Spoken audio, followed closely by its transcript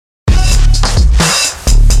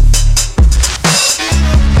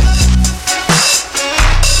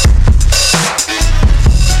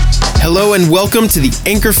Hello and welcome to the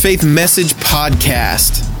Anchor Faith Message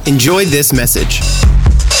Podcast. Enjoy this message.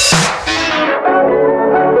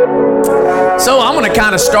 So I'm going to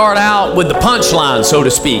kind of start out with the punchline, so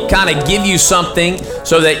to speak, kind of give you something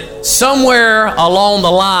so that somewhere along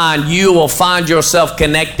the line you will find yourself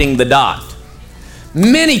connecting the dot.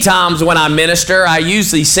 Many times when I minister, I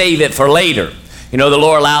usually save it for later. You know, the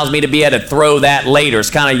Lord allows me to be able to throw that later. It's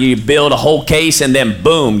kind of you build a whole case and then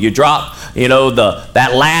boom, you drop,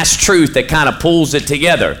 that last truth that kind of pulls it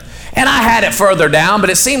together. And I had it further down, but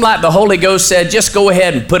it seemed like the Holy Ghost said, just go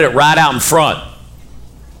ahead and put it right out in front.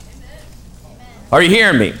 Are you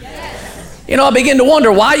hearing me? Yes. You know, I begin to wonder,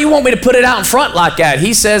 why you want me to put it out in front like that?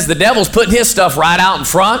 He says the devil's putting his stuff right out in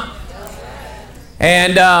front.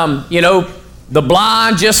 And, the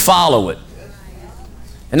blind just follow it.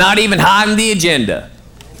 And not even hiding the agenda.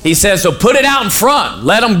 He says, so put it out in front.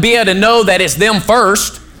 Let them be able to know that it's them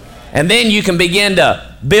first. And then you can begin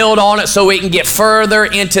to build on it so it can get further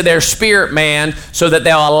into their spirit man so that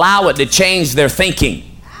they'll allow it to change their thinking.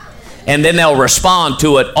 And then they'll respond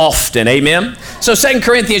to it often. Amen? So 2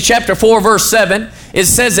 Corinthians chapter 4, verse 7, it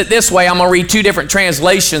says it this way. I'm going to read two different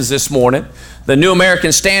translations this morning. The New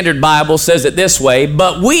American Standard Bible says it this way.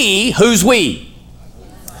 But we, who's we?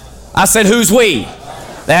 I said, who's we?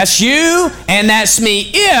 That's you and that's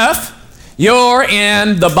me if you're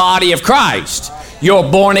in the body of Christ. You're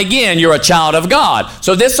born again. You're a child of God.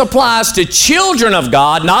 So this applies to children of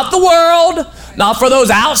God, not the world, not for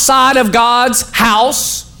those outside of God's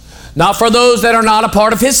house, not for those that are not a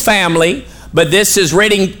part of His family, but this is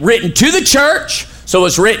written to the church. So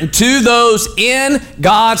it's written to those in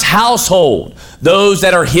God's household, those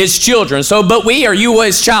that are His children. So, but we, are you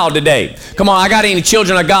His child today? Come on, I got any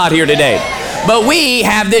children of God here today? But we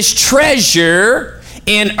have this treasure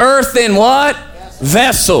in earthen what?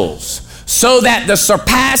 Vessels. So that the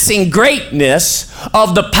surpassing greatness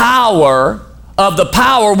of the power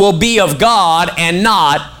will be of God and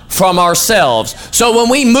not from ourselves. So when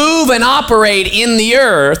we move and operate in the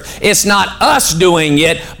earth, it's not us doing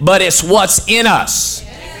it, but it's what's in us.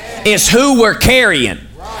 It's who we're carrying.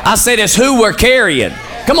 I said it's who we're carrying.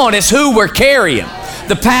 Come on, it's who we're carrying.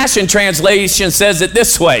 The Passion Translation says it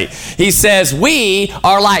this way. He says, we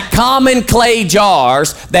are like common clay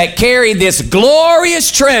jars that carry this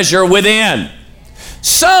glorious treasure within,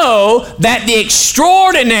 so that the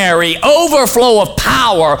extraordinary overflow of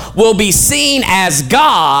power will be seen as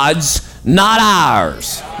God's, not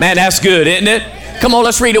ours. Man, that's good, isn't it? Come on,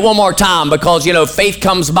 let's read it one more time, because, faith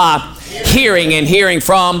comes by hearing and hearing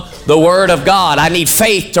from the Word of God. I need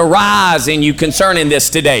faith to rise in you concerning this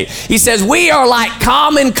today. He says, we are like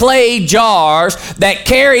common clay jars that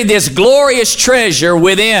carry this glorious treasure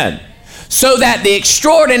within, so that the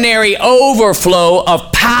extraordinary overflow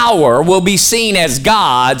of power will be seen as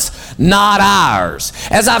God's, not ours.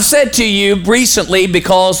 As I've said to you recently,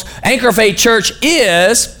 because Anchor Faith Church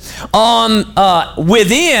is we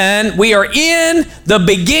are in the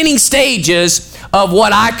beginning stages of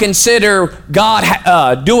what I consider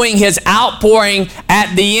God doing His outpouring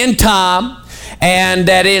at the end time, and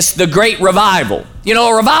that is the great revival.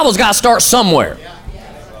 A revival's got to start somewhere.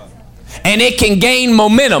 And it can gain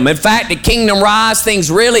momentum. In fact, at Kingdom Rise,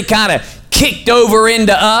 things really kind of kicked over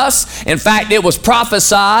into us. In fact, it was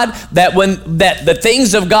prophesied that that the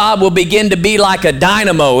things of God will begin to be like a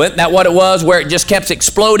dynamo. Isn't that what it was? Where it just kept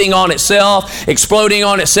exploding on itself,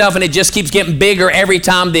 and it just keeps getting bigger every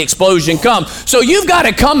time the explosion comes. So you've got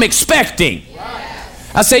to come expecting.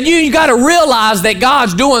 I said, you got to realize that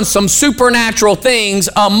God's doing some supernatural things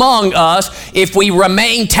among us if we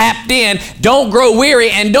remain tapped in, don't grow weary,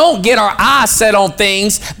 and don't get our eyes set on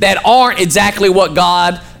things that aren't exactly what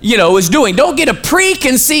God, is doing. Don't get a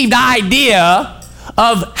preconceived idea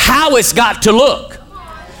of how it's got to look.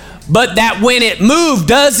 But that when it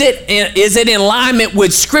moved, is it in alignment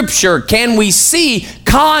with Scripture? Can we see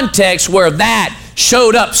context where that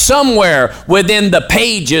showed up somewhere within the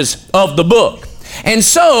pages of the book? And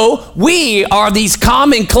so we are these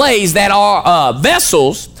common clays that are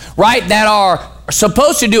vessels, right, that are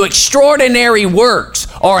supposed to do extraordinary works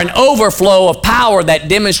or an overflow of power that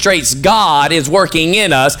demonstrates God is working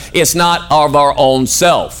in us. It's not of our own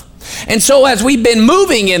self. And so as we've been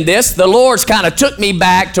moving in this, the Lord's kind of took me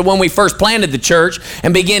back to when we first planted the church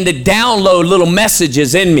and began to download little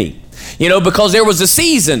messages in me, because there was a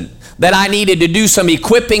season that I needed to do some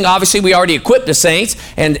equipping. Obviously, we already equipped the saints,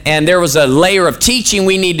 and there was a layer of teaching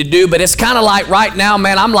we need to do, but it's kind of like right now,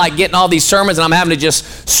 man, I'm like getting all these sermons, and I'm having to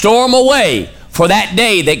just store them away for that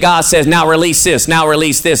day that God says, now release this, now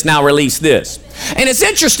release this, now release this. And it's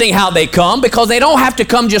interesting how they come, because they don't have to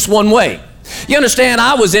come just one way. You understand,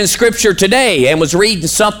 I was in Scripture today and was reading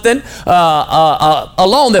something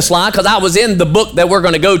along this line, because I was in the book that we're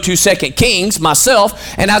going to go to, 2 Kings,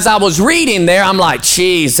 myself. And as I was reading there, I'm like,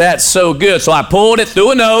 geez, that's so good. So I pulled it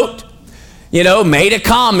through a note, made a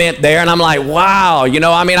comment there. And I'm like, wow,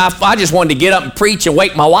 I just wanted to get up and preach and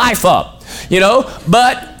wake my wife up,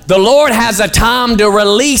 But the Lord has a time to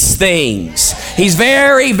release things. He's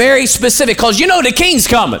very, very specific, because the King's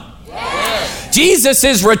coming. Jesus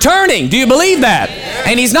is returning. Do you believe that?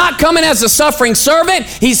 And He's not coming as a suffering servant.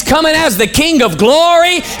 He's coming as the King of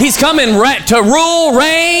glory. He's coming to rule,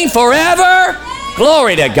 reign forever.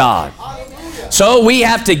 Glory to God. So we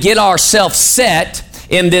have to get ourselves set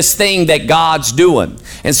in this thing that God's doing.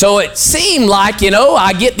 And so it seemed like,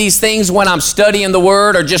 I get these things when I'm studying the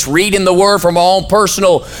Word or just reading the Word for my own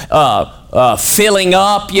personal filling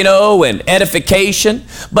up, and edification.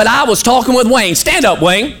 But I was talking with Wayne. Stand up,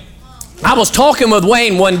 Wayne. I was talking with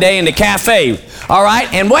Wayne one day in the cafe, all right?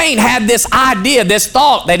 And Wayne had this idea, this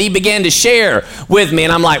thought that he began to share with me.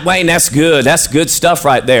 And I'm like, Wayne, that's good. That's good stuff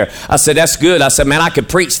right there. I said, that's good. I said, man, I could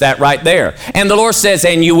preach that right there. And the Lord says,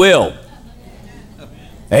 and you will.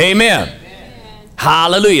 Amen.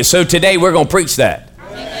 Hallelujah. So today we're going to preach that.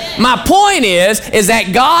 My point is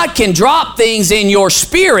that God can drop things in your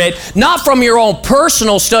spirit, not from your own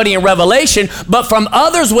personal study and revelation, but from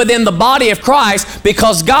others within the body of Christ,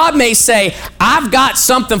 because God may say, I've got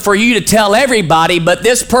something for you to tell everybody, but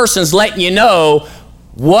this person's letting you know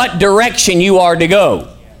what direction you are to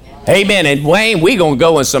go. Amen. And Wayne, we're going to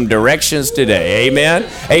go in some directions today. Amen.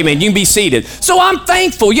 Amen. You can be seated. So I'm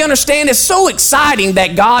thankful. You understand, it's so exciting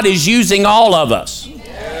that God is using all of us.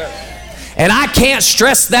 And I can't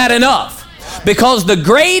stress that enough, because the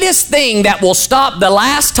greatest thing that will stop the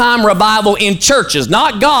last time revival in churches,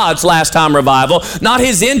 not God's last time revival, not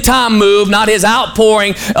His end time move, not His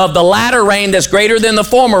outpouring of the latter rain that's greater than the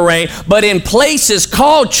former rain, but in places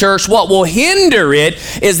called church, what will hinder it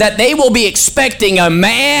is that they will be expecting a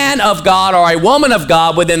man of God or a woman of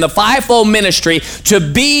God within the fivefold ministry to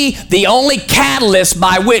be the only catalyst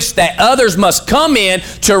by which that others must come in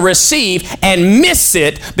to receive, and miss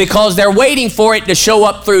it because they're waiting for it to show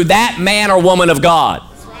up through that man or woman of God.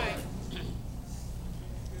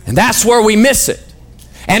 And that's where we miss it.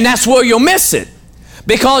 And that's where you'll miss it.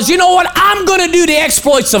 Because you know what? I'm going to do the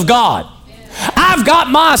exploits of God. I've got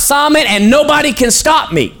my assignment and nobody can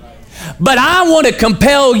stop me. But I want to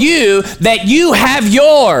compel you that you have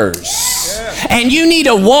yours. And you need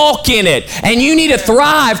to walk in it. And you need to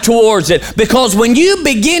thrive towards it. Because when you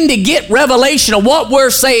begin to get revelation of what we're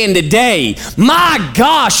saying today, my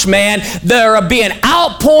gosh, man, there will be an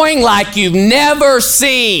outpouring like you've never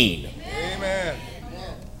seen. Amen.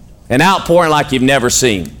 An outpouring like you've never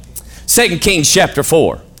seen. 2 Kings chapter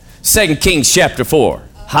 4. 2 Kings chapter 4.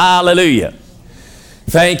 Hallelujah.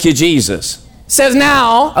 Thank you, Jesus. It says,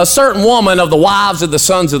 now a certain woman of the wives of the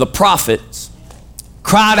sons of the prophets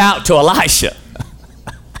cried out to Elisha.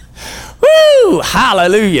 Woo!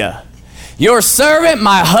 Hallelujah. Your servant,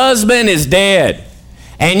 my husband, is dead.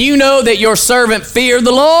 And you know that your servant feared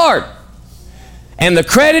the Lord. And the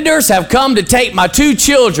creditors have come to take my 2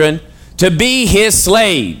 children to be his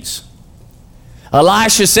slaves.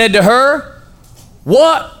 Elisha said to her,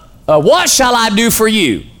 What shall I do for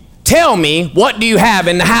you? Tell me, what do you have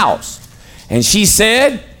in the house? And she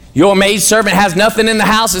said, your maidservant has nothing in the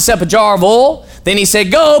house except a jar of oil. Then he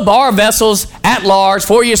said, go borrow vessels at large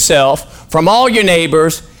for yourself from all your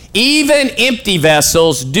neighbors, even empty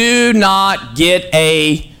vessels. Do not get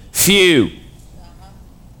a few.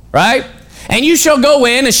 Right? And you shall go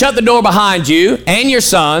in and shut the door behind you and your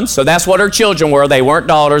sons. So that's what her children were. They weren't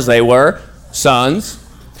daughters, they were sons.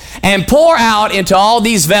 And pour out into all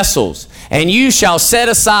these vessels, and you shall set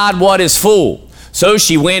aside what is full. So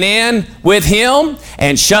she went in with him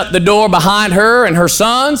and shut the door behind her and her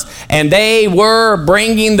sons, and they were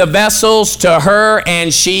bringing the vessels to her,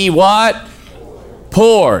 and she what?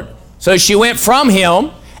 Poured. So she went from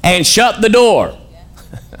him and shut the door.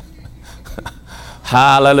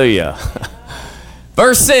 Hallelujah.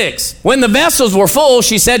 Verse 6, when the vessels were full,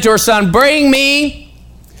 she said to her son, bring me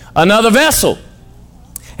another vessel.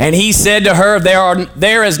 And he said to her,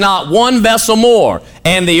 there is not one vessel more.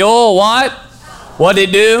 And the oil what? What did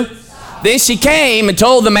it do? Then she came and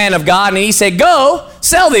told the man of God, and he said, go,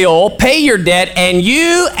 sell the oil, pay your debt, and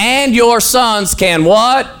you and your sons can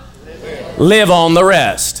what? Live on the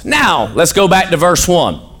rest. Now, let's go back to verse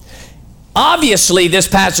 1. Obviously, this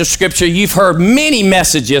passage of Scripture, you've heard many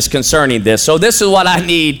messages concerning this. So this is what I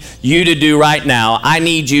need you to do right now. I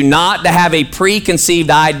need you not to have a preconceived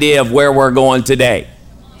idea of where we're going today.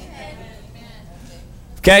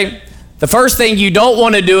 Okay? The first thing you don't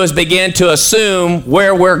want to do is begin to assume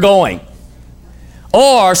where we're going.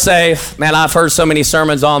 Or say, man, I've heard so many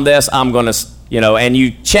sermons on this, I'm going to, and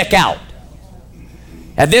you check out.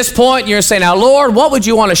 At this point, you're saying, now, Lord, what would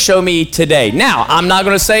you want to show me today? Now, I'm not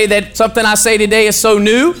going to say that something I say today is so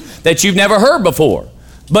new that you've never heard before,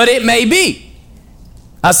 but it may be.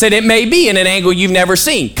 I said it may be in an angle you've never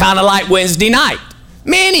seen, kind of like Wednesday night.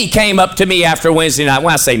 Many came up to me after Wednesday night.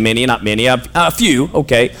 When I say many, not many, a few,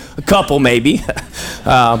 okay, a couple maybe,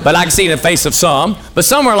 but I can see in the face of some. But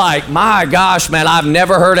some were like, my gosh, man, I've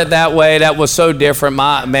never heard it that way. That was so different,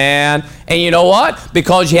 man. And you know what?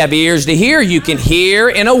 Because you have ears to hear, you can hear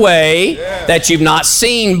in a way that you've not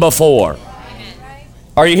seen before.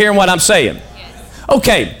 Are you hearing what I'm saying?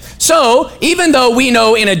 Okay. So, even though we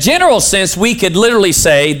know in a general sense, we could literally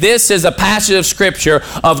say this is a passage of Scripture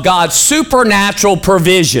of God's supernatural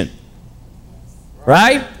provision.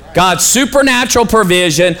 Right? God's supernatural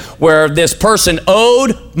provision where this person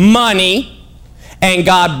owed money and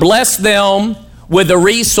God blessed them with a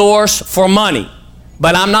resource for money.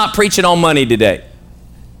 But I'm not preaching on money today.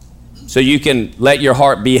 So you can let your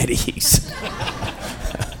heart be at ease.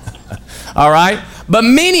 All right? But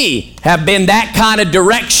many have been that kind of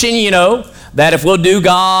direction, that if we'll do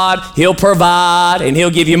God, He'll provide and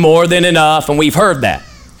He'll give you more than enough, and we've heard that.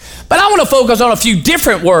 But I want to focus on a few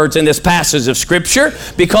different words in this passage of Scripture,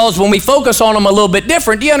 because when we focus on them a little bit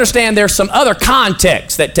different, do you understand there's some other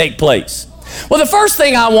contexts that take place? Well, the first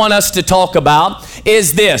thing I want us to talk about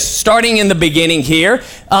is this, starting in the beginning here.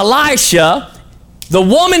 Elisha, the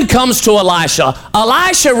woman comes to Elisha.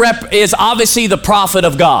 Elisha is obviously the prophet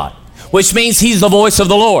of God, which means he's the voice of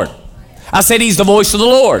the Lord. I said he's the voice of the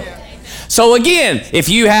Lord. So again, if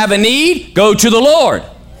you have a need, go to the Lord.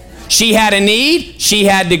 She had a need, she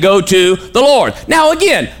had to go to the Lord. Now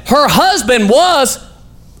again, her husband was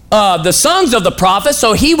the sons of the prophet,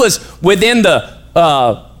 so he was within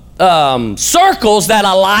the circles that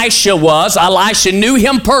Elisha was. Elisha knew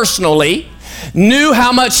him personally, knew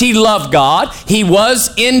how much he loved God. He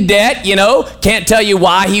was in debt, can't tell you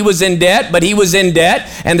why he was in debt, but he was in debt.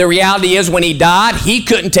 And the reality is when he died, he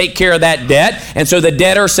couldn't take care of that debt. And so the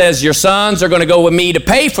debtor says, your sons are going to go with me to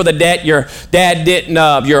pay for the debt your dad didn't,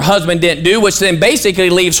 your husband didn't do, which then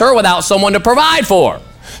basically leaves her without someone to provide for her.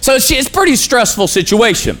 So it's a pretty stressful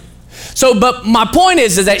situation. So, but my point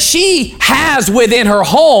is that she has within her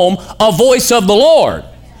home a voice of the Lord,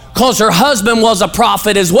 because her husband was a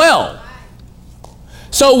prophet as well.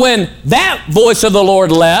 So when that voice of the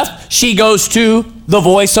Lord left, she goes to the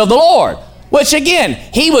voice of the Lord, which again,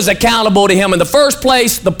 he was accountable to him in the first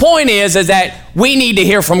place. The point is that we need to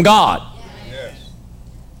hear from God. Yes.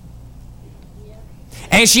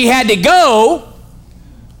 And she had to go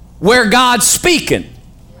where God's speaking.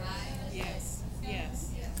 Yes.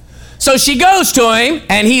 Yes. So she goes to him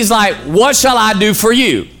and he's like, what shall I do for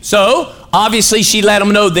you? So obviously she let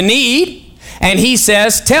him know the need. And he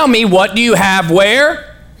says, tell me, what do you have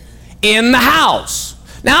where? In the house.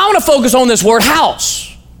 Now, I want to focus on this word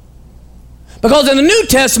house. Because in the New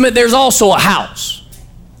Testament, there's also a house.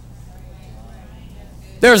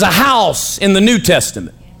 There's a house in the New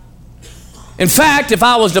Testament. In fact, if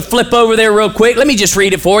I was to flip over there real quick, let me just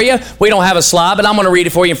read it for you. We don't have a slide, but I'm going to read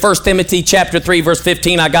it for you in 1 Timothy chapter 3, verse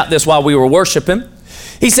 15. I got this while we were worshiping.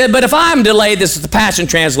 He said, but if I'm delayed, this is the Passion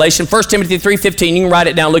Translation, 1 Timothy 3:15, you can write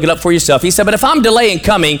it down, look it up for yourself. He said, but if I'm delayed in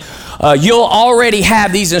coming, you'll already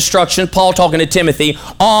have these instructions, Paul talking to Timothy,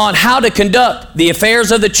 on how to conduct the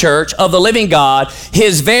affairs of the church of the living God,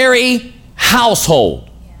 his very household,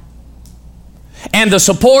 and the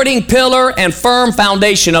supporting pillar and firm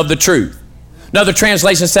foundation of the truth. Another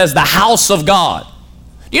translation says the house of God.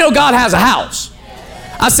 You know God has a house.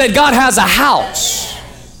 I said God has a house.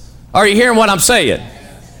 Are you hearing what I'm saying?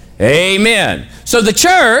 Amen. So the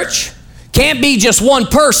church can't be just one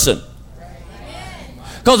person.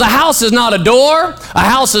 Because a house is not a door, a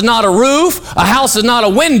house is not a roof, a house is not a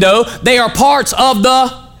window. They are parts of the...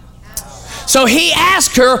 So he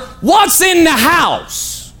asked her, what's in the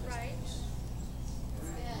house?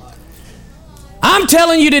 I'm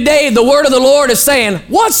telling you today, the word of the Lord is saying,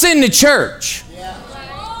 what's in the church?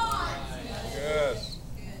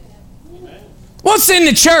 What's in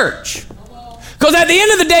the church? Because at the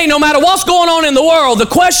end of the day, no matter what's going on in the world, the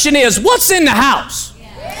question is, what's in the house?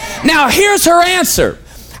 Now, here's her answer.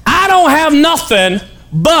 I don't have nothing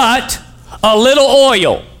but a little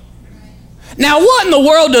oil. Now, what in the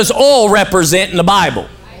world does oil represent in the Bible?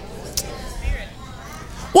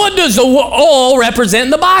 What does the oil represent in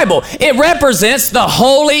the Bible? It represents the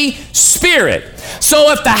Holy Spirit.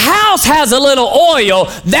 So if the house has a little oil,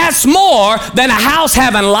 that's more than a house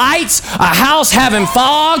having lights, a house having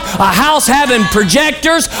fog, a house having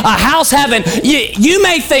projectors, a house having... You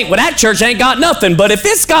may think, well, that church ain't got nothing, but if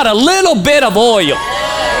it's got a little bit of oil,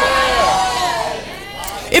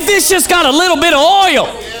 if it's just got a little bit of oil,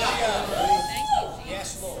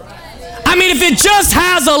 I mean, if it just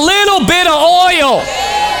has a little bit of oil,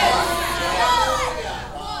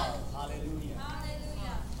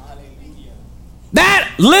 that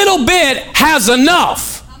little bit has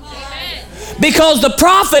enough. Because the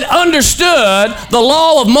prophet understood the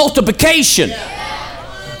law of multiplication,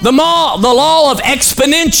 the law of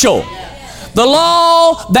exponential, the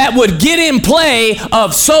law that would get in play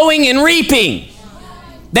of sowing and reaping.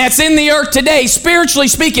 That's in the earth today. Spiritually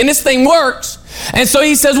speaking, this thing works. And so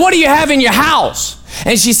he says, what do you have in your house?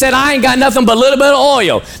 And she said, I ain't got nothing but a little bit of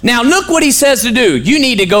oil. Now look what he says to do. You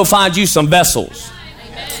need to go find you some vessels.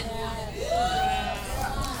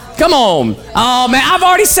 Come on. Oh, man, I've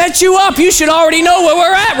already set you up. You should already know where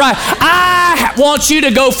we're at, right? I want you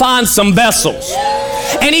to go find some vessels.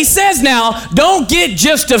 And he says now, don't get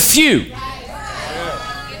just a few.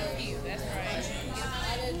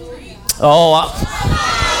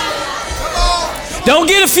 Don't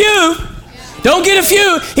get a few. Don't get a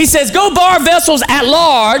few. He says, go borrow vessels at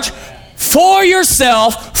large for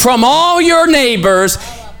yourself from all your neighbors,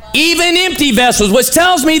 even empty vessels, which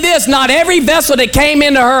tells me this: not every vessel that came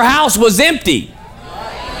into her house was empty.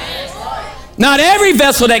 Not every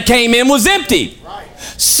vessel that came in was empty.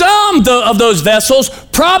 Some of those vessels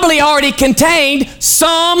probably already contained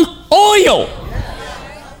some oil.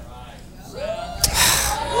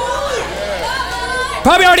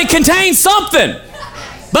 Probably already contained something.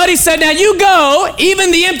 But he said, now you go,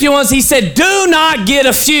 even the empty ones, he said, do not get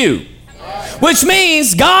a few. Which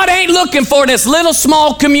means God ain't looking for this little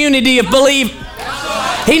small community of belief.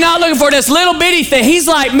 He's not looking for this little bitty thing. He's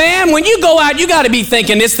like, man, when you go out, you got to be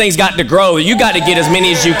thinking this thing's got to grow. You got to get as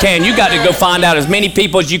many as you can. You got to go find out as many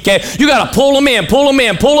people as you can. You got to pull them in, pull them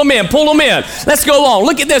in, pull them in, pull them in. Let's go on.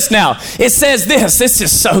 Look at this now. It says this. This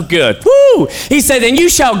is so good. Woo! He said, and you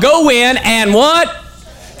shall go in and what?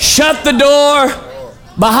 Shut the door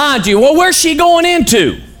behind you. Well, where's she going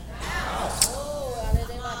into?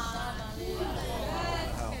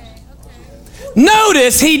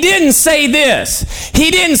 Notice he didn't say this. He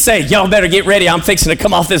didn't say, y'all better get ready, I'm fixing to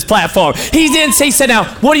come off this platform. He didn't say, he said, now,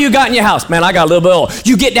 what do you got in your house? Man, I got a little bit of oil.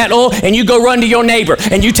 You get that oil and you go run to your neighbor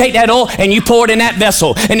and you take that oil and you pour it in that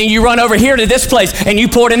vessel. And then you run over here to this place and you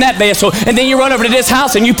pour it in that vessel. And then you run over to this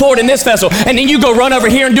house and you pour it in this vessel. And then you go run over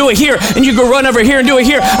here and do it here. And you go run over here and do it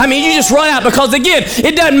here. I mean, you just run out, because again,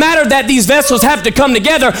 it doesn't matter that these vessels have to come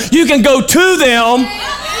together. You can go to them.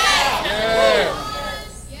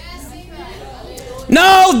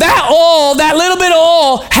 No, that oil, that little bit of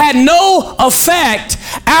oil had no effect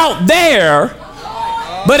out there,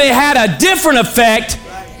 but it had a different effect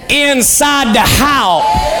inside the house.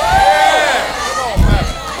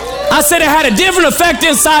 I said it had a different effect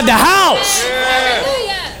inside the house.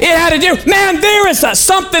 It had a different... Man, there is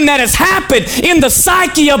something that has happened in the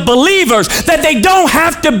psyche of believers, that they don't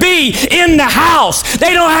have to be in the house.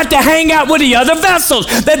 They don't have to hang out with the other vessels,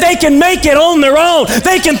 that they can make it on their own.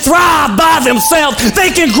 They can thrive by themselves. They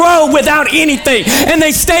can grow without anything. And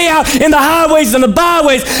they stay out in the highways and the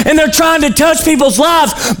byways, and they're trying to touch people's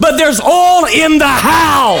lives, but there's oil in the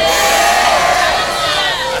house.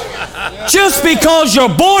 Just because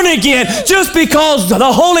you're born again, just because the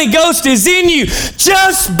Holy Ghost is in you,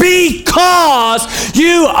 just because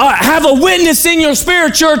you have a witness in your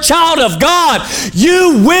spirit, you're a child of God,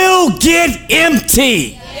 you will get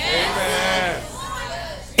empty. Amen.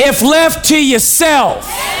 If left to yourself.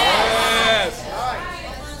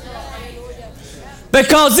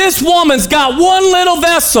 Because this woman's got one little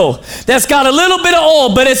vessel that's got a little bit of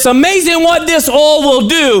oil, but it's amazing what this oil will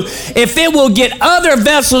do if it will get other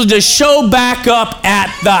vessels to show back up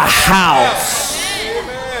at the house.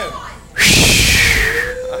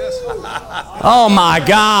 Oh my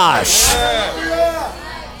gosh.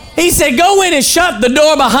 He said, go in and shut the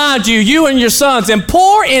door behind you, you and your sons, and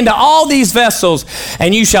pour into all these vessels,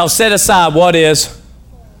 and you shall set aside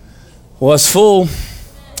what's full.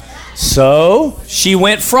 So she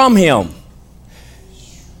went from him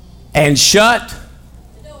and shut.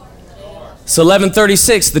 It's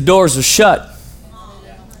 11:36. The doors are shut.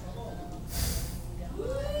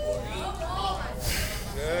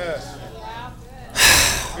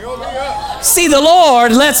 See, the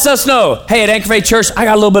Lord lets us know, hey, at Anchor Faith Church, I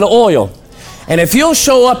got a little bit of oil. And if you'll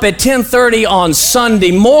show up at 10:30 on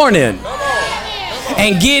Sunday morning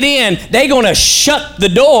and get in, they're going to shut the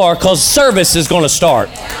door because service is going to start.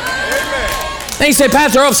 Then you say,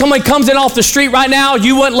 Pastor, if somebody comes in off the street right now,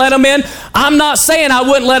 you wouldn't let them in? I'm not saying I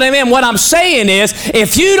wouldn't let them in. What I'm saying is,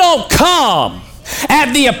 if you don't come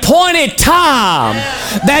at the appointed time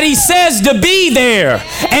that he says to be there,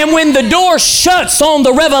 and when the door shuts on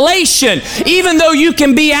the revelation, even though you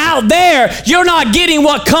can be out there, you're not getting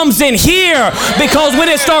what comes in here, because when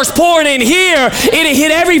it starts pouring in here, it'll hit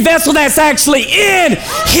every vessel that's actually in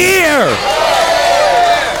here.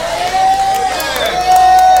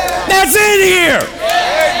 That's in here.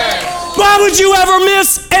 Why would you ever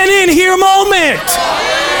miss an in here moment?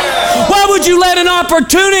 Why would you let an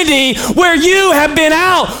opportunity where you have been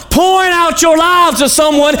out pouring out your lives to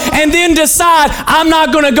someone and then decide, I'm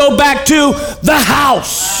not going to go back to the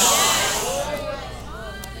house?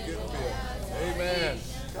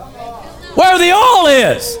 Where the oil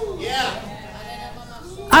is.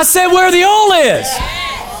 I said where the oil is.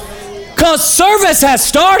 Because service has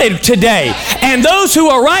started today. And those who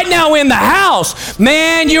are right now in the house,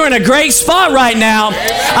 man, you're in a great spot right now.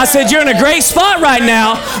 I said you're in a great spot right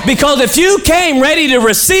now, because if you came ready to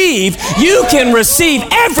receive, you can receive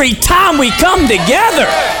every time we come together.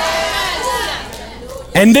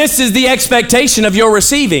 And this is the expectation of your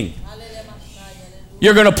receiving.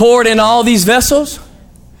 You're going to pour it into all these vessels,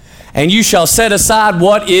 and you shall set aside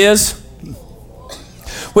what is,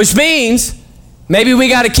 which means maybe we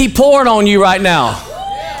got to keep pouring on you right now.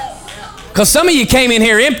 Because some of you came in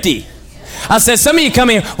here empty. I said, some of you come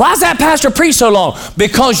in, why is that pastor preach so long?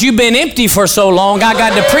 Because you've been empty for so long, I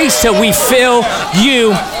got to preach till we fill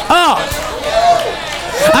you up.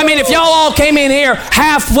 I mean, if y'all all came in here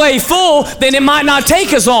halfway full, then it might not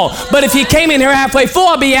take as long. But if you came in here halfway full,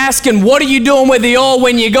 I'll be asking, what are you doing with the oil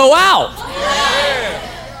when you go out?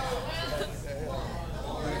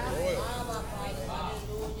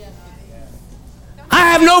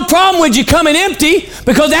 I have no problem with you coming empty,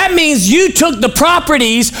 because that means you took the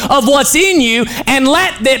properties of what's in you and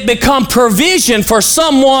let it become provision for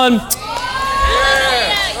someone.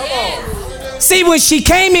 See, when she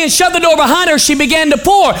came in, shut the door behind her, she began to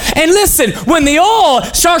pour. And listen, when the oil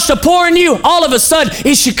starts to pour in you, all of a sudden,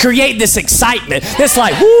 it should create this excitement. It's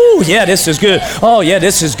like, whoo, yeah, this is good. Oh, yeah,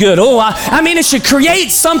 this is good. Oh, I mean, it should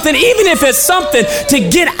create something, even if it's something to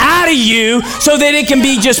get out of you so that it can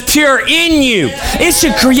be just pure in you. It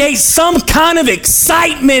should create some kind of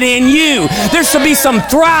excitement in you. There should be some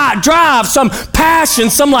drive, some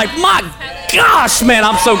passion, some like, my gosh, man,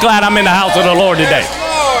 I'm so glad I'm in the house of the Lord today.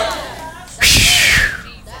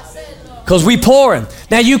 Because we pouring.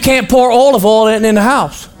 Now you can't pour olive oil in the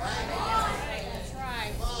house.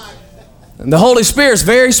 And the Holy Spirit's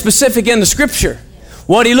very specific in the Scripture.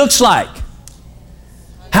 What He looks like.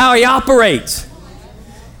 How He operates.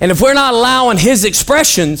 And if we're not allowing His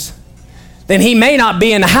expressions, then He may not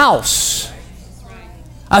be in the house.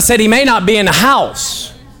 I said He may not be in the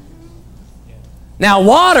house. Now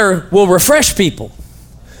water will refresh people,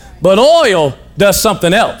 but oil does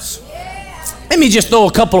something else. Let me just throw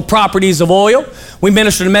a couple of properties of oil. We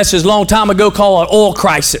ministered a message a long time ago called an oil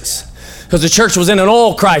crisis, because the church was in an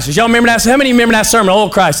oil crisis. Y'all remember that? How many remember that sermon, oil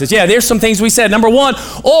crisis? Yeah, there's some things we said. Number one,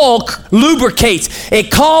 oil lubricates.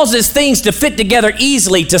 It causes things to fit together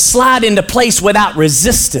easily, to slide into place without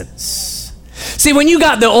resistance. See, when you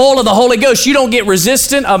got the oil of the Holy Ghost, you don't get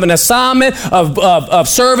resistant of an assignment, of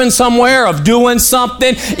serving somewhere, of doing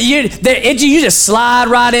something. You just slide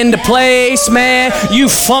right into place, man. You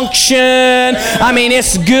function. I mean,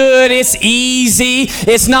 it's good. It's easy.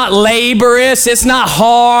 It's not laborious. It's not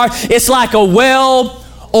hard. It's like a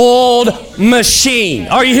well-oiled machine.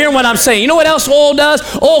 Are you hearing what I'm saying? You know what else oil does?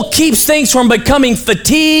 Oil keeps things from becoming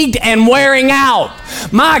fatigued and wearing out.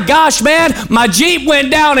 My gosh, man, my Jeep went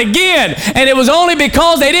down again, and it was only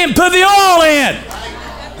because they didn't put the oil in.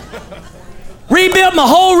 Rebuilt my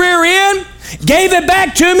whole rear end, gave it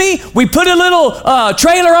back to me. We put a little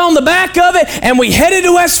trailer on the back of it, and we headed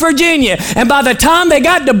to West Virginia. And by the time they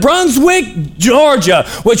got to Brunswick, Georgia,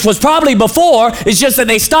 which was probably before, it's just that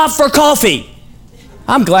they stopped for coffee.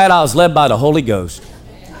 I'm glad I was led by the Holy Ghost.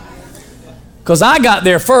 Because I got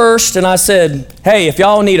there first, and I said, hey, if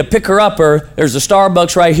y'all need a picker-upper, there's a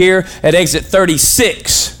Starbucks right here at exit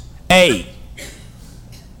 36A.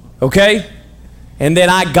 Okay? And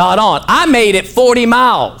then I got on. I made it 40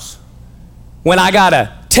 miles when I got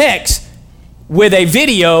a text with a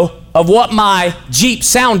video of what my Jeep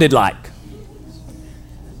sounded like.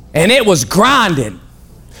 And it was grinding,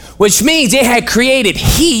 which means it had created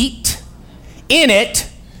heat in it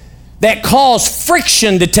that caused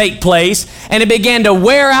friction to take place, and it began to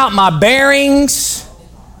wear out my bearings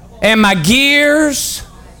and my gears,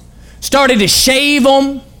 started to shave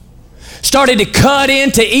them, started to cut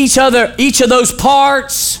into each of those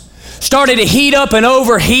parts, started to heat up and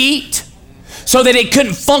overheat, so that it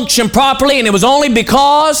couldn't function properly, and it was only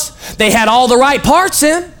because they had all the right parts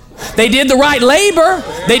in. They did the right labor.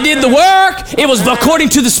 They did the work. It was according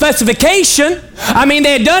to the specification. I mean,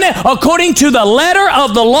 they had done it according to the letter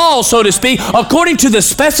of the law, so to speak, according to the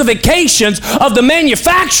specifications of the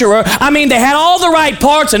manufacturer. I mean, they had all the right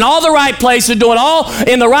parts in all the right places, doing all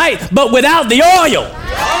in the right, but without the oil.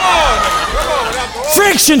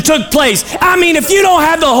 Friction took place. I mean, if you don't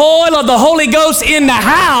have the oil of the Holy Ghost in the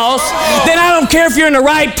house, then I don't care if you're in the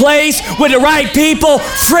right place with the right people,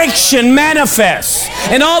 friction manifests.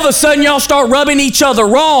 And all of a sudden, y'all start rubbing each other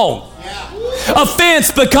wrong.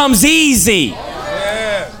 Offense becomes easy.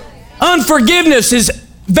 Unforgiveness is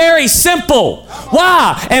very simple.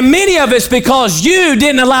 Why? And many of it's because you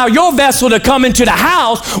didn't allow your vessel to come into the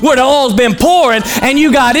house where the oil's been pouring and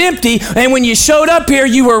you got empty. And when you showed up here,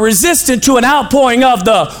 you were resistant to an outpouring of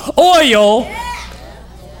the oil.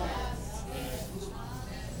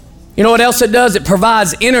 You know what else it does? It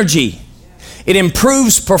provides energy. It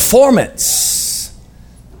improves performance.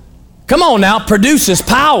 Come on now, produces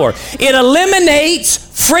power. It eliminates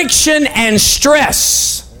friction and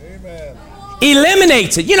stress.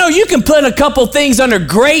 Eliminates it. You know, you can put a couple things under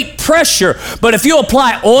great pressure, but if you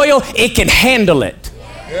apply oil, it can handle it.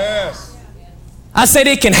 Yes. I said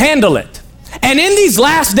it can handle it. And in these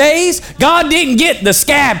last days, God didn't get the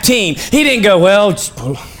scab team. He didn't go, well,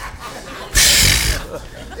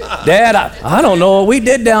 Dad, I don't know what we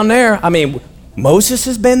did down there. I mean, Moses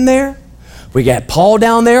has been there. We got Paul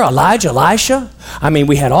down there, Elijah, Elisha. I mean,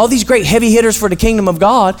 we had all these great heavy hitters for the kingdom of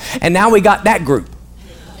God, and now we got that group.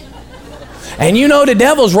 And you know the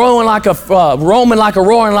devil's roaming like a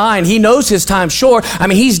roaring lion. He knows his time's short. I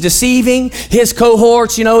mean, he's deceiving his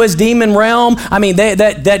cohorts, you know, his demon realm. I mean,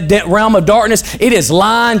 that realm of darkness, it is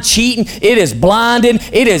lying, cheating, it is blinding,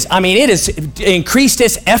 it has increased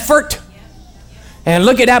its effort. And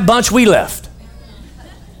look at that bunch we left.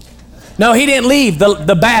 No, he didn't leave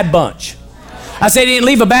the bad bunch. I said he didn't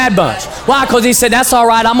leave a bad bunch. Why? Because he said, that's all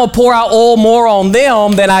right, I'm going to pour out oil more on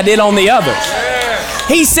them than I did on the others.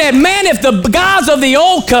 He said, man, if the guys of the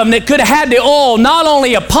old covenant could have had the oil not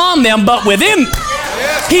only upon them, but within.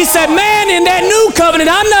 He said, man, in that new covenant,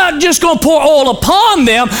 I'm not just going to pour oil upon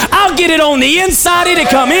them. I'll get it on the inside. It'll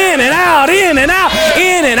come in and out, in and out,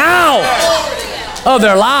 in and out of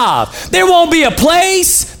their lives. There won't be a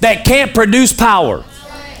place that can't produce power.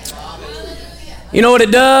 You know what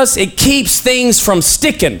it does? It keeps things from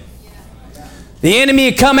sticking. The enemy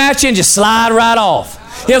will come at you and just slide right off.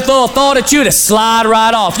 He'll throw a thought at you to slide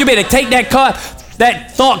right off. You better take that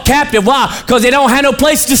thought captive. Why? Because they don't have no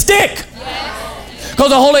place to stick. Because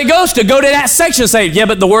the Holy Ghost will go to that section and say, yeah,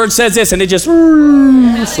 but the word says this, and it just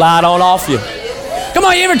slide on off you. Come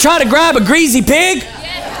on, you ever try to grab a greasy pig?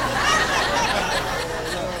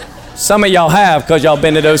 Some of y'all have, because y'all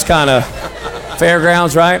been to those kind of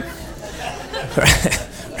fairgrounds, right?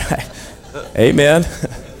 Right. Amen.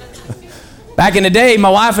 Back in the day, my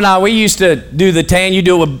wife and I, we used to do the tan. You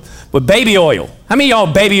do it with baby oil. How many of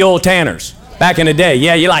y'all baby oil tanners back in the day?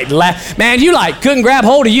 Yeah, you couldn't grab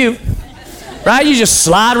hold of you. Right? You just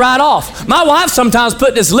slide right off. My wife sometimes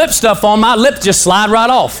put this lip stuff on. My lips just slide right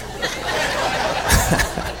off.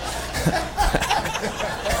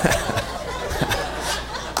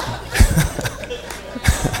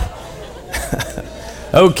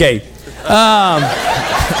 Okay.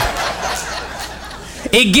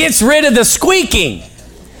 It gets rid of the squeaking.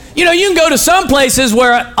 You know, you can go to some places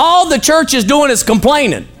where all the church is doing is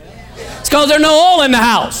complaining. It's because there's no oil in the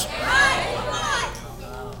house.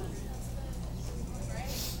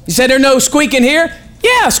 You said there's no squeaking here?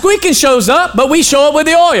 Yeah, squeaking shows up, but we show up with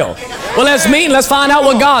the oil. Well, let's meet and let's find out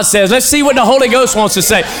what God says. Let's see what the Holy Ghost wants to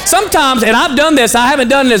say. Sometimes, and I've done this, I haven't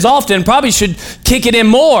done it as often, probably should kick it in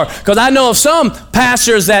more, because I know of some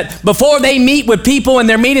pastors that before they meet with people in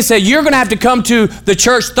their meeting say, you're going to have to come to the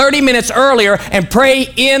church 30 minutes earlier and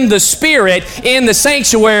pray in the Spirit, in the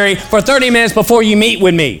sanctuary for 30 minutes before you meet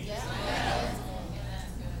with me.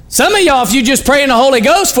 Some of y'all, if you just pray in the Holy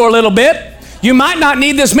Ghost for a little bit, you might not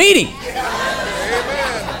need this meeting.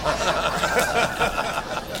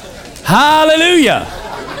 Hallelujah.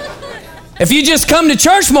 If you just come to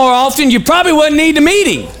church more often, you probably wouldn't need the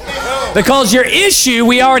meeting. Because your issue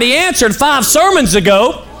we already answered 5 sermons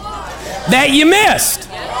ago that you missed.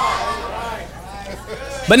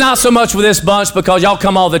 But not so much with this bunch because y'all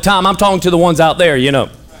come all the time. I'm talking to the ones out there, you know.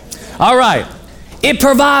 All right. It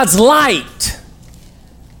provides light.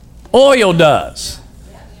 Oil does.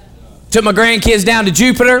 Took my grandkids down to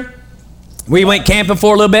Jupiter. We went camping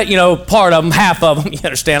for a little bit, you know, part of them, half of them. You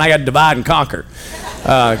understand, I got to divide and conquer.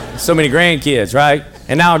 So many grandkids, right?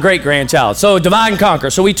 And now a great grandchild. So divide and conquer.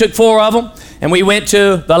 So we took 4 of them, and we went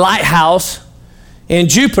to the lighthouse in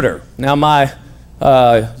Jupiter. Now, my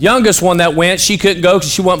youngest one that went, she couldn't go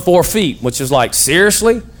because she wasn't 4 feet, which is like,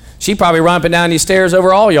 seriously? She probably run up and down these stairs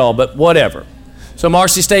over all y'all, but whatever. So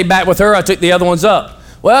Marcy stayed back with her. I took the other ones up.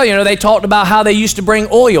 Well, you know, they talked about how they used to bring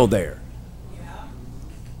oil there.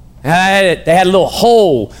 They had a little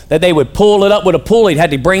hole that they would pull it up with a pulley. They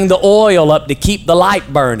had to bring the oil up to keep the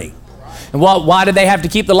light burning. And why did they have to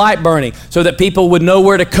keep the light burning? So that people would know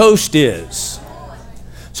where the coast is.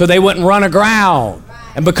 So they wouldn't run aground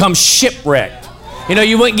and become shipwrecked. You know,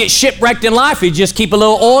 you wouldn't get shipwrecked in life. You'd just keep a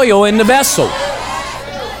little oil in the vessel.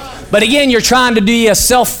 But again, you're trying to do a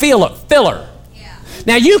self-filler.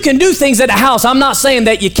 Now, you can do things at the house. I'm not saying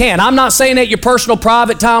that you can't. I'm not saying that your personal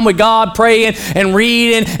private time with God, praying and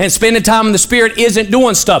reading and spending time in the Spirit isn't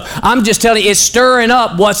doing stuff. I'm just telling you, it's stirring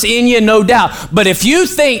up what's in you, no doubt. But if you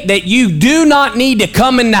think that you do not need to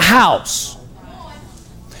come in the house,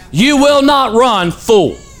 you will not run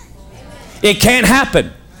full. It can't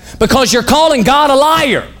happen because you're calling God a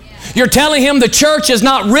liar. You're telling him the church is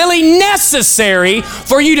not really necessary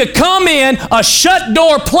for you to come in a shut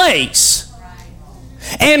door place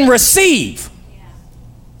and receive.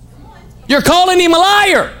 You're calling him a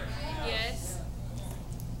liar.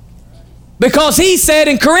 Because he said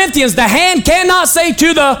in Corinthians, the hand cannot say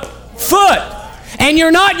to the foot. And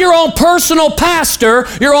you're not your own personal pastor,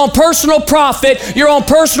 your own personal prophet, your own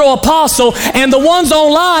personal apostle, and the ones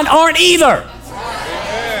online aren't either.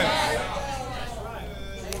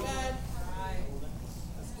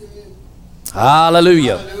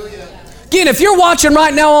 Hallelujah. Again, if you're watching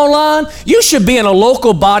right now online, you should be in a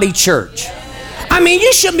local body church. I mean,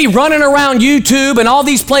 you shouldn't be running around YouTube and all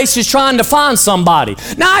these places trying to find somebody.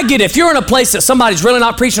 Now, I get it. If you're in a place that somebody's really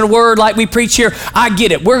not preaching a word like we preach here, I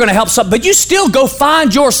get it. We're going to help some, but you still go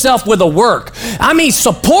find yourself with a work. I mean,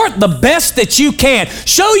 support the best that you can.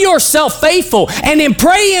 Show yourself faithful and then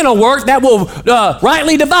pray in a work that will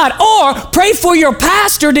rightly divide. Or pray for your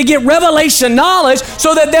pastor to get revelation knowledge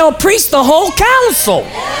so that they'll preach the whole counsel.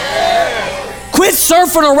 Quit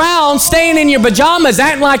surfing around, staying in your pajamas,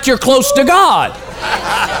 acting like you're close to God.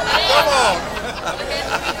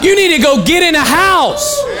 You need to go get in a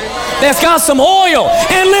house that's got some oil.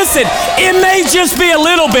 And listen, it may just be a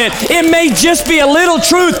little bit. It may just be a little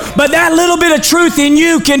truth, but that little bit of truth in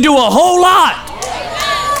you can do a whole lot.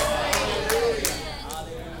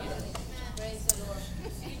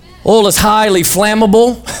 Oil is highly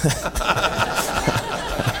flammable.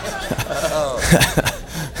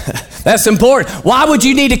 That's important. Why would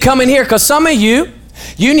you need to come in here? Because some of you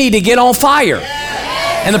need to get on fire.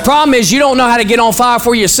 And the problem is you don't know how to get on fire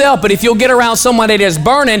for yourself, but if you'll get around someone that is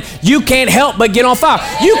burning, you can't help but get on fire.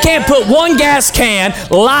 You can't put one gas can,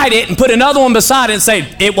 light it, and put another one beside it and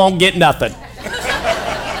say, it won't get nothing.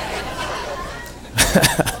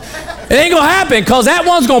 It ain't going to happen because that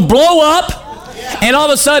one's going to blow up, and all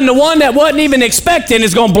of a sudden the one that wasn't even expecting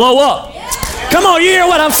is going to blow up. Come on, you hear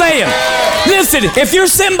what I'm saying? Listen, if you're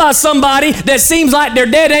sitting by somebody that seems like they're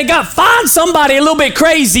dead, ain't got, find somebody a little bit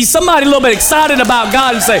crazy, somebody a little bit excited about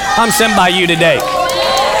God and say, I'm sent by you today.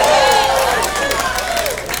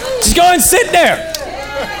 Just go and sit there.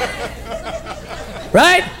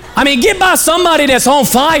 Right? I mean, get by somebody that's on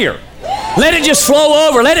fire. Let it just flow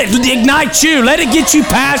over. Let it ignite you. Let it get you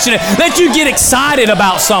passionate. Let you get excited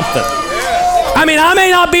about something. I mean, I may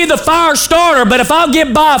not be the fire starter, but if I'll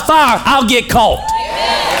get by a fire, I'll get caught.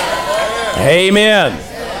 Amen.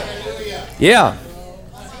 Yeah.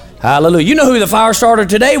 Hallelujah. You know who the fire starter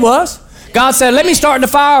today was? God said, let me start the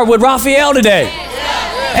fire with Raphael today.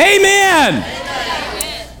 Amen.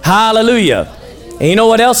 Hallelujah. And you know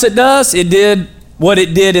what else it does? It did what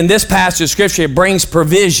it did in this passage of Scripture. It brings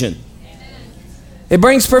provision. It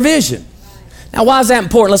brings provision. Now, why is that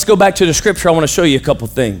important? Let's go back to the Scripture. I want to show you a couple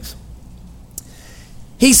things.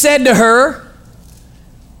 He said to her,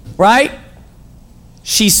 right?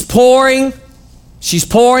 She's pouring.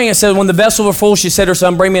 It said when the vessel was full, she said to her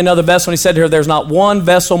son, bring me another vessel. And he said to her, there's not one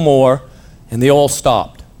vessel more. And the oil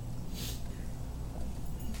stopped.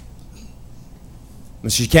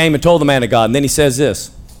 And she came and told the man of God. And then he says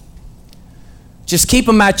this. Just keep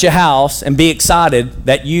them at your house and be excited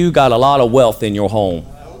that you got a lot of wealth in your home.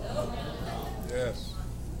 Yes.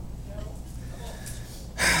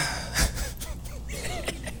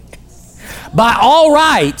 By all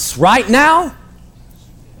rights, right now,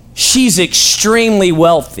 she's extremely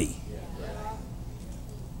wealthy.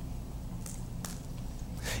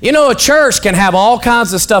 You know, a church can have all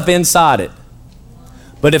kinds of stuff inside it,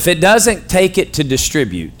 but if it doesn't take it to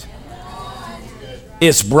distribute,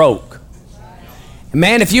 it's broke.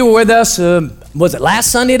 Man, if you were with us, was it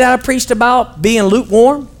last Sunday that I preached about being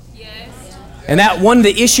lukewarm? Yes. And that one of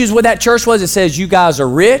the issues with that church was it says you guys are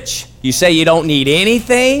rich. You say you don't need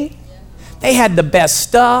anything. They had the best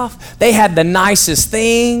stuff. They had the nicest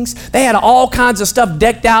things. They had all kinds of stuff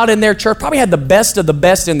decked out in their church. Probably had the best of the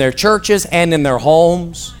best in their churches and in their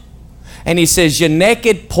homes. And he says, you're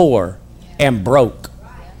naked, poor, and broke.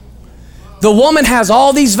 The woman has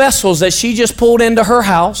all these vessels that she just pulled into her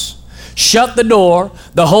house, shut the door.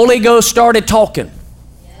 The Holy Ghost started talking.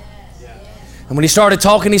 And when he started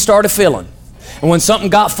talking, he started filling. And when something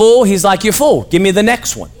got full, he's like, you're full. Give me the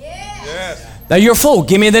next one. Yes. Now you're full.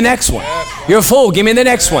 Give me the next one. Yes. You're full. Give me the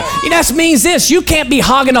next one. That means this. You can't be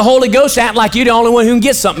hogging the Holy Ghost and act like you're the only one who can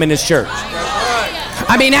get something in this church.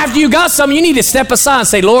 I mean, after you got something, you need to step aside and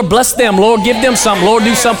say, Lord, bless them. Lord, give them something. Lord,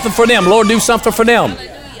 do something for them. Lord, do something for them.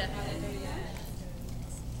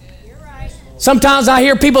 Sometimes I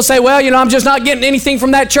hear people say, well, I'm just not getting anything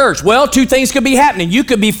from that church. Well, two things could be happening. You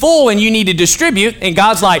could be full and you need to distribute, and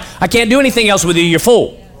God's like, I can't do anything else with you. You're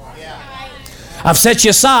full. I've set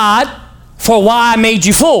you aside for why I made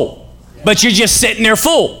you full, but you're just sitting there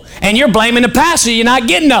full, and you're blaming the pastor. You're not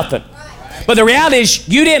getting nothing. But the reality is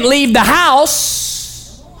you didn't leave the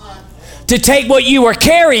house to take what you were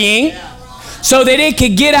carrying so that it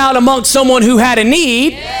could get out amongst someone who had a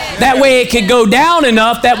need. That way it could go down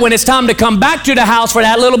enough that when it's time to come back to the house for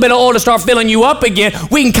that little bit of oil to start filling you up again,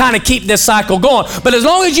 we can kind of keep this cycle going. But as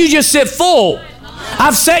long as you just sit full,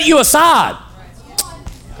 I've set you aside.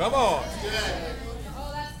 Come on.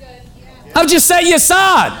 I've just set you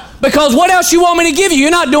aside. Because what else you want me to give you?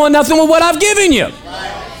 You're not doing nothing with what I've given you.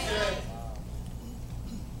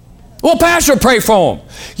 Well, pastor, pray for them.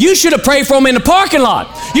 You should have prayed for them in the parking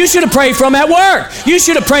lot. You should have prayed for them at work. You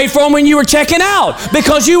should have prayed for them when you were checking out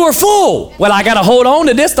because you were full. Well, I got to hold on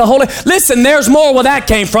to this. Listen, there's more where that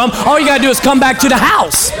came from. All you got to do is come back to the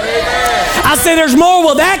house. Amen. I said there's more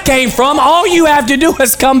where that came from. All you have to do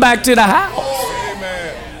is come back to the house.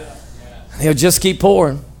 Amen. He'll just keep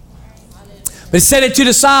pouring. But he set it to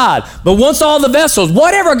the side. But once all the vessels,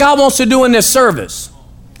 whatever God wants to do in this service,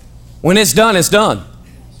 when it's done, it's done.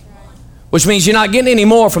 Which means you're not getting any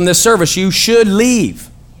more from this service. You should leave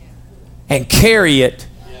and carry it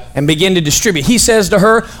and begin to distribute. He says to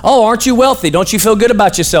her, oh, aren't you wealthy? Don't you feel good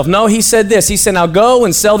about yourself? No, he said this. He said, now go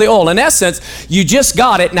and sell the oil. In essence, you just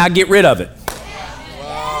got it, now get rid of it.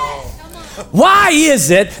 Wow. Why is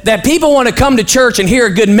it that people want to come to church and hear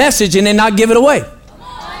a good message and then not give it away?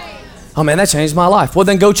 Oh man, that changed my life. Well,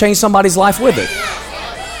 then go change somebody's life with it.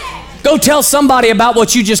 Go tell somebody about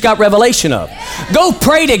what you just got revelation of. Go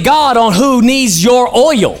pray to God on who needs your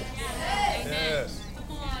oil.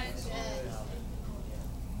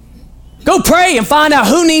 Go pray and find out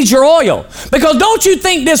who needs your oil. Because don't you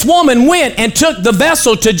think this woman went and took the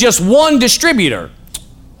vessel to just one distributor?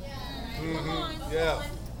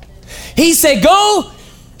 He said, go.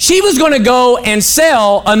 She was going to go and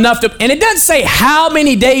sell enough to, and it doesn't say how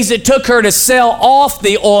many days it took her to sell off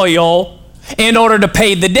the oil in order to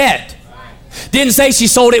pay the debt. Didn't say she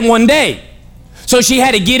sold it in one day. So she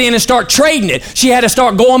had to get in and start trading it. She had to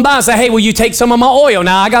start going by and say, hey, will you take some of my oil?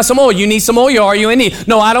 Now I got some oil. You need some oil? Are you in need?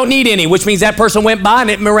 No, I don't need any, which means that person went by and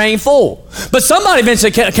it remained full. But somebody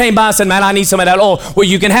eventually came by and said, man, I need some of that oil. Well,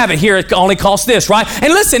 you can have it here. It only costs this, right?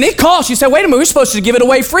 And listen, it costs. You say, wait a minute, we're supposed to give it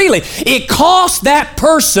away freely. It costs that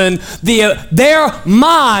person their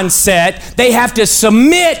mindset. They have to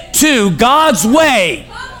submit to God's way.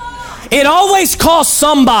 It always costs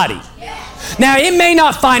somebody. Now, it may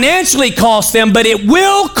not financially cost them, but it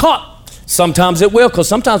will cost. Sometimes it will, because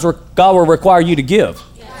sometimes God will require you to give.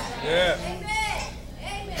 Yeah.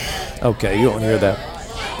 Okay, you don't hear that.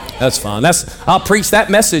 That's fine. I'll preach that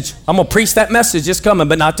message. I'm going to preach that message. It's coming,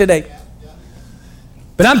 but not today.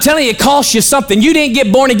 But I'm telling you, it costs you something. You didn't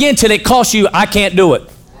get born again till it costs you. I can't do it.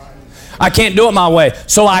 I can't do it my way.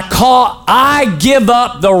 So I give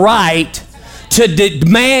up the right to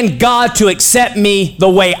demand God to accept me the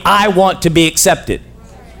way I want to be accepted.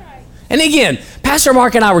 And again, Pastor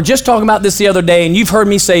Mark and I were just talking about this the other day, and you've heard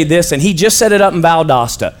me say this, and he just set it up in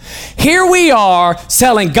Valdosta. Here we are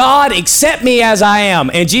telling God, accept me as I am.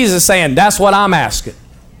 And Jesus is saying, that's what I'm asking.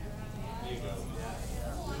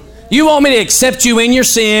 You want me to accept you in your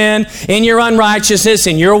sin, in your unrighteousness,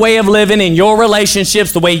 in your way of living, in your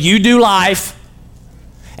relationships, the way you do life.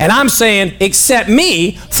 And I'm saying, accept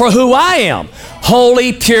me for who I am.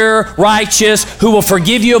 Holy, pure, righteous, who will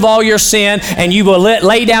forgive you of all your sin, and you will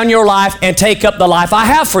lay down your life and take up the life I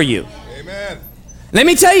have for you. Amen. Let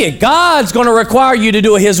me tell you, God's going to require you to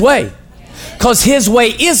do it His way. Because His way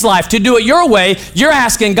is life. To do it your way, you're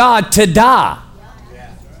asking God to die.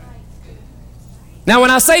 Now, when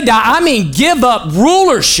I say die, I mean give up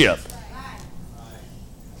rulership.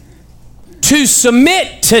 To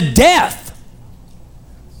submit to death.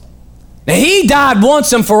 Now, he died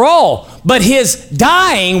once and for all, but his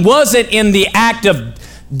dying wasn't in the act of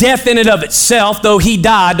death in and of itself, though he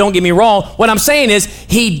died, don't get me wrong. What I'm saying is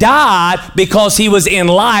he died because he was in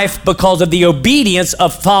life because of the obedience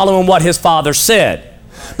of following what his Father said.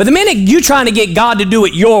 But the minute you're trying to get God to do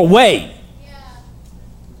it your way,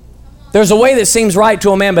 there's a way that seems right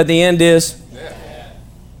to a man, but the end is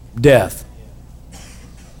death.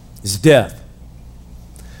 It's death.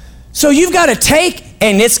 So you've got to take,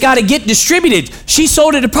 and it's got to get distributed. She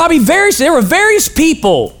sold it to probably there were various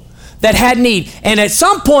people that had need. And at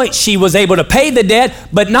some point, she was able to pay the debt,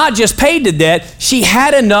 but not just paid the debt, she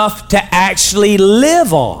had enough to actually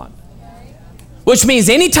live on. Which means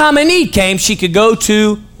anytime a need came, she could go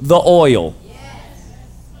to the oil.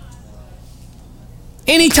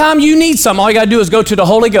 Anytime you need something, all you got to do is go to the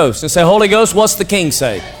Holy Ghost and say, Holy Ghost, what's the King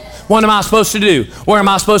say? What am I supposed to do? Where am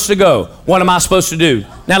I supposed to go? What am I supposed to do?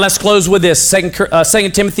 Now let's close with this. 2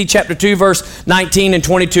 Timothy chapter 2, verse 19 and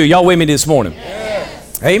 22. Y'all with me this morning?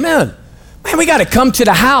 Yes. Amen. Man, we got to come to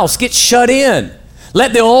the house, get shut in.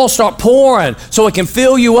 Let the oil start pouring so it can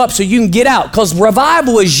fill you up so you can get out. Because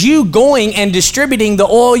revival is you going and distributing the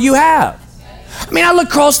oil you have. I mean, I look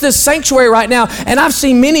across this sanctuary right now, and I've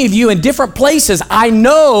seen many of you in different places. I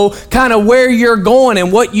know kind of where you're going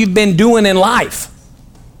and what you've been doing in life.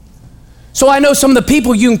 So I know some of the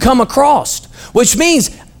people you can come across, which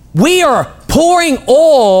means we are pouring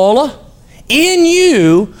oil in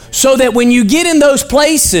you so that when you get in those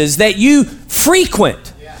places that you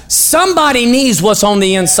frequent, somebody needs what's on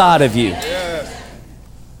the inside of you.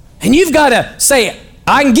 And you've got to say,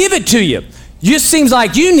 I can give it to you. Just seems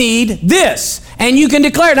like you need this. And you can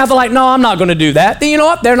declare it. And I feel like, no, I'm not going to do that. Then you know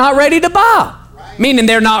what? They're not ready to buy. Meaning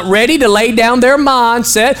they're not ready to lay down their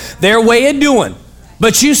mindset, their way of doing.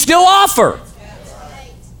 But you still offer.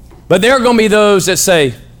 But there are going to be those that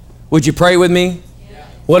say, would you pray with me?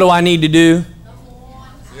 What do I need to do?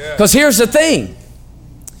 Because here's the thing.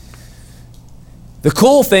 The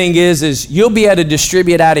cool thing is you'll be able to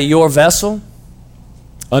distribute out of your vessel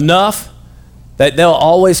enough that they'll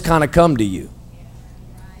always kind of come to you.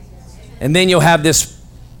 And then you'll have this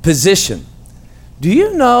position. Do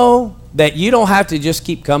you know that you don't have to just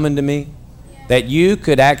keep coming to me? That you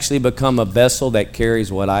could actually become a vessel that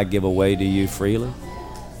carries what I give away to you freely?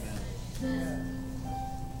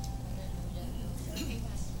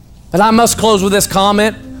 And I must close with this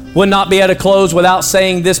comment. Would not be able to close without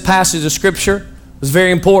saying this passage of Scripture was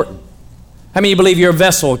very important. How many of you believe you're a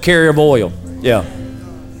vessel, a carrier of oil? Yeah.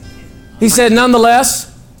 He said,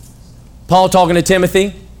 nonetheless, Paul talking to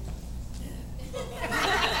Timothy,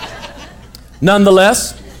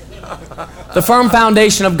 nonetheless, the firm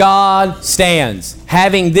foundation of God stands.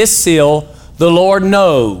 Having this seal, the Lord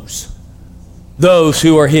knows those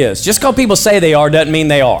who are His. Just because people say they are doesn't mean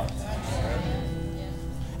they are.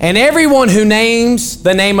 And everyone who names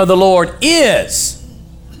the name of the Lord is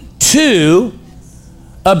to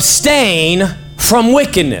abstain from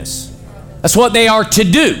wickedness. That's what they are to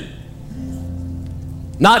do.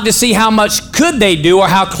 Not to see how much could they do or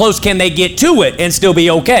how close can they get to it and still be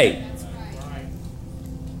okay.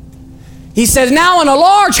 He says, now in a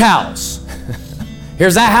large house,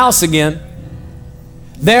 here's that house again,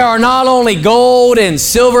 there are not only gold and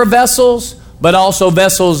silver vessels, but also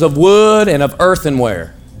vessels of wood and of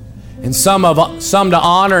earthenware, and some to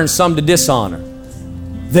honor and some to dishonor.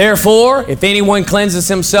 Therefore, if anyone cleanses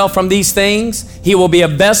himself from these things, he will be a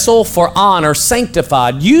vessel for honor,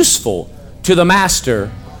 sanctified, useful to the master,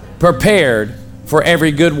 prepared for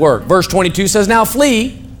every good work. Verse 22 says, now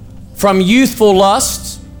flee from youthful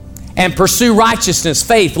lusts and pursue righteousness,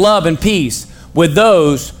 faith, love, and peace with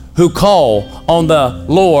those who call on the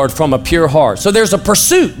Lord from a pure heart. So there's a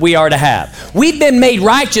pursuit we are to have. We've been made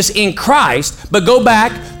righteous in Christ, but go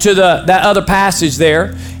back to that other passage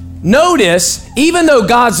there. Notice, even though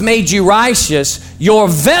God's made you righteous, your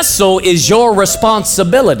vessel is your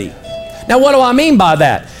responsibility. Now, what do I mean by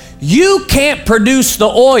that? You can't produce the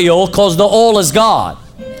oil because the oil is God.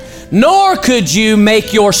 Nor could you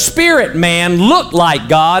make your spirit man look like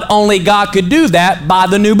God. Only God could do that by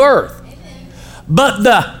the new birth. But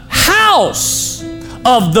the house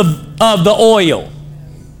of the oil,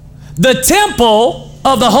 the temple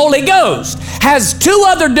of the Holy Ghost, has two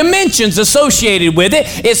other dimensions associated with it.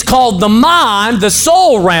 It's called the mind, the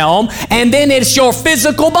soul realm, and then it's your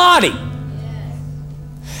physical body.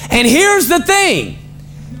 And here's the thing.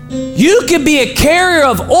 You could be a carrier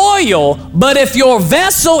of oil, but if your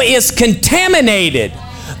vessel is contaminated,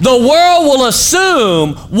 the world will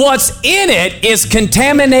assume what's in it is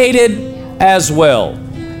contaminated as well.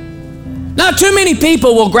 Not too many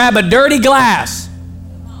people will grab a dirty glass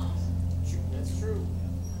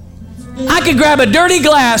I could grab a dirty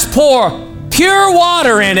glass, pour pure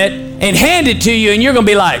water in it, and hand it to you, and you're going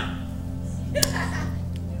to be like,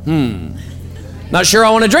 not sure I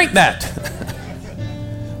want to drink that.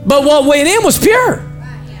 But what went in was pure.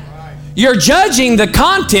 You're judging the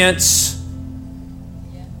contents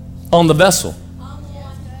on the vessel.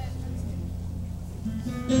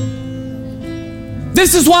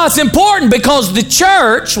 This is why it's important, because the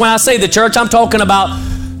church, when I say the church, I'm talking about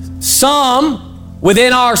some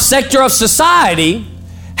within our sector of society,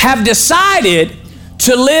 have decided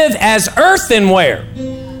to live as earthenware.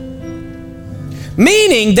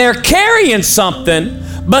 Meaning they're carrying something,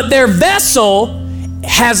 but their vessel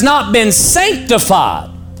has not been sanctified.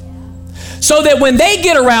 So that when they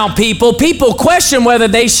get around people, people question whether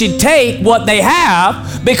they should take what they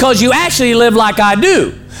have, because you actually live like I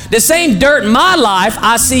do. The same dirt in my life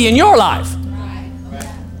I see in your life.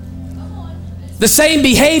 The same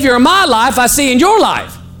behavior in my life I see in your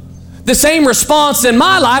life. The same response in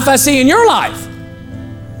my life I see in your life.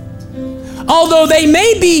 Although they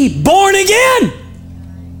may be born again.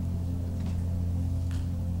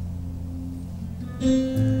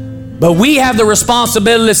 But we have the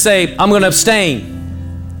responsibility to say, I'm going to abstain.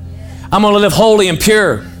 I'm going to live holy and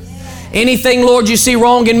pure. Anything, Lord, you see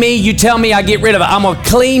wrong in me, you tell me, I get rid of it. I'm going to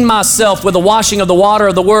clean myself with the washing of the water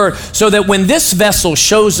of the Word, so that when this vessel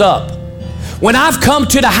shows up, when I've come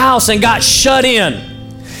to the house and got shut in,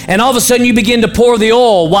 and all of a sudden you begin to pour the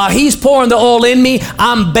oil, while He's pouring the oil in me,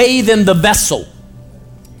 I'm bathing the vessel.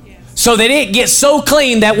 So that it gets so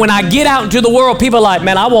clean that when I get out into the world, people are like,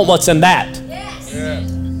 man, I want what's in that.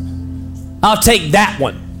 I'll take that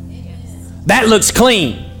one. That looks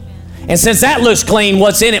clean. And since that looks clean,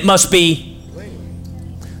 what's in it must be.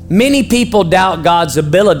 Many people doubt God's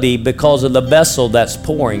ability because of the vessel that's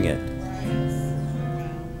pouring it.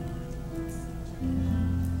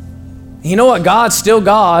 You know what? God's still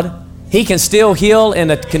God. He can still heal in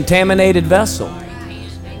a contaminated vessel.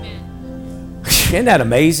 Isn't that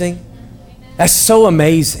amazing? That's so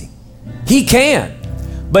amazing. He can.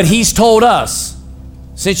 But He's told us,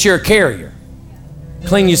 since you're a carrier,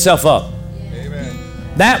 clean yourself up.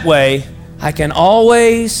 That way, I can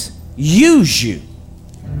always use you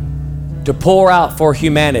to pour out for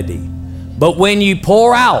humanity. But when you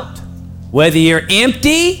pour out, whether you're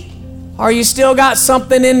empty or you still got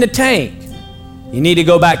something in the tank, you need to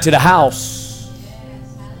go back to the house.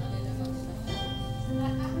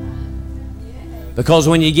 Because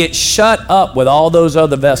when you get shut up with all those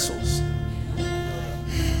other vessels,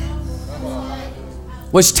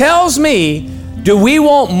 which tells me, do we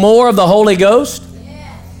want more of the Holy Ghost?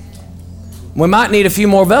 We might need a few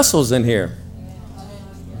more vessels in here.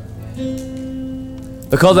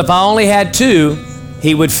 Because if I only had 2,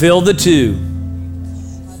 He would fill the 2.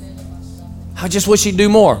 I just wish He'd do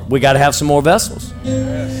more. We got to have some more vessels.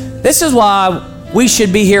 This is why we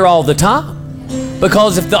should be here all the time.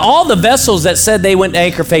 Because if all the vessels that said they went to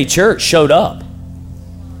Anchor Faith Church showed up,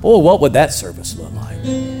 boy, what would that service look like?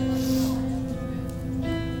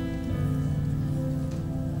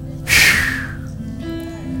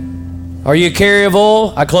 Are you a carrier of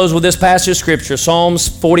oil? I close with this passage of Scripture, Psalms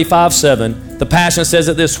 45:7. The Passion says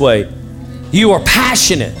it this way: you are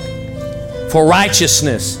passionate for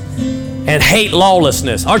righteousness and hate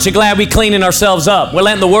lawlessness. Aren't you glad we're cleaning ourselves up? We're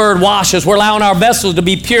letting the Word wash us. We're allowing our vessels to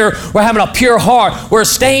be pure. We're having a pure heart. We're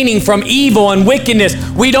abstaining from evil and wickedness.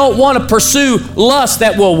 We don't want to pursue lust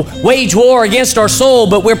that will wage war against our soul,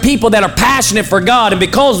 but we're people that are passionate for God. And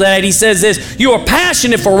because of that, He says this: you are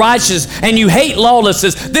passionate for righteousness and you hate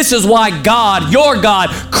lawlessness. This is why God, your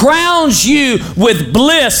God, crowns you with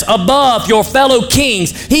bliss above your fellow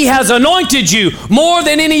kings. He has anointed you more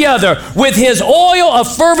than any other with His oil of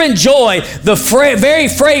fervent joy, the very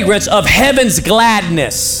fragrance of heaven's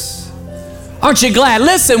gladness. Aren't you glad?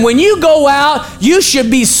 Listen, when you go out, you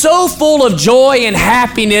should be so full of joy and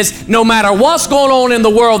happiness no matter what's going on in the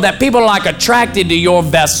world, that people are like attracted to your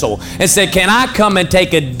vessel and say, can I come and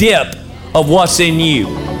take a dip of what's in you?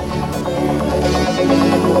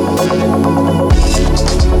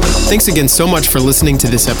 Thanks again so much for listening to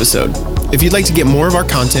this episode. If you'd like to get more of our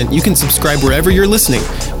content, you can subscribe wherever you're listening,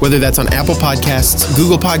 whether that's on Apple Podcasts,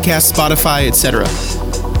 Google Podcasts, Spotify, etc.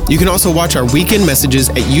 You can also watch our weekend messages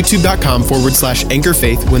at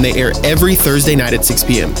youtube.com/anchorfaith when they air every Thursday night at 6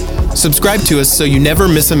 p.m. Subscribe to us so you never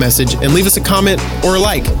miss a message, and leave us a comment or a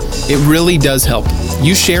like. It really does help.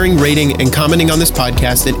 You sharing, rating, and commenting on this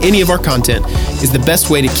podcast and any of our content is the best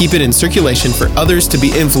way to keep it in circulation for others to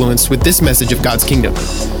be influenced with this message of God's kingdom.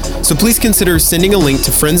 So please consider sending a link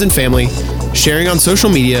to friends and family, sharing on social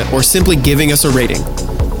media, or simply giving us a rating.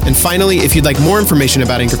 And finally, if you'd like more information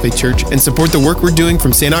about Anchor Faith Church and support the work we're doing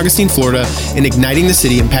from St. Augustine, Florida, in igniting the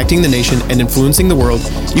city, impacting the nation, and influencing the world,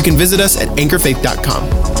 you can visit us at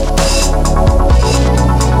anchorfaith.com.